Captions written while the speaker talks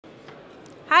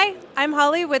Hi, I'm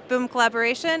Holly with Boom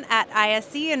Collaboration at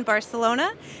ISE in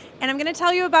Barcelona, and I'm going to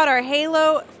tell you about our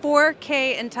Halo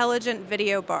 4K Intelligent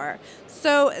Video Bar.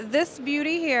 So this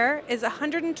beauty here is a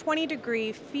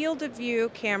 120-degree field of view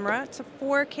camera. It's a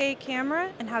 4K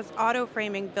camera and has auto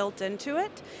framing built into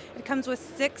it. It comes with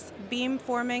 6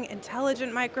 beam-forming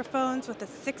intelligent microphones with a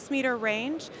 6-meter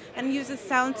range and uses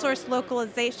sound source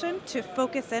localization to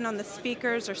focus in on the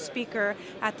speakers or speaker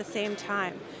at the same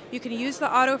time. You can use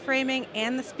the auto framing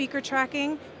and the speaker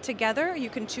tracking together.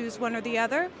 You can choose one or the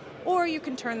other, or you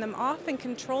can turn them off and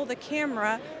control the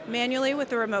camera manually with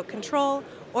the remote control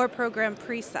or program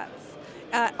presets.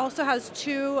 It also has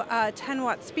two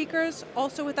 10-watt speakers,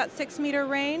 also with that 6-meter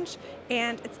range,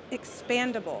 and it's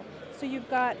expandable. So you've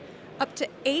got up to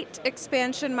 8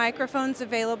 expansion microphones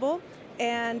available,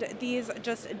 and these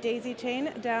just daisy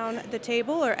chain down the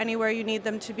table or anywhere you need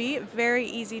them to be. Very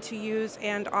easy to use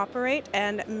and operate,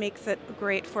 and makes it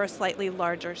great for a slightly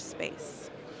larger space.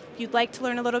 If you'd like to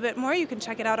learn a little bit more, you can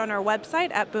check it out on our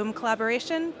website at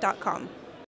boomcollaboration.com.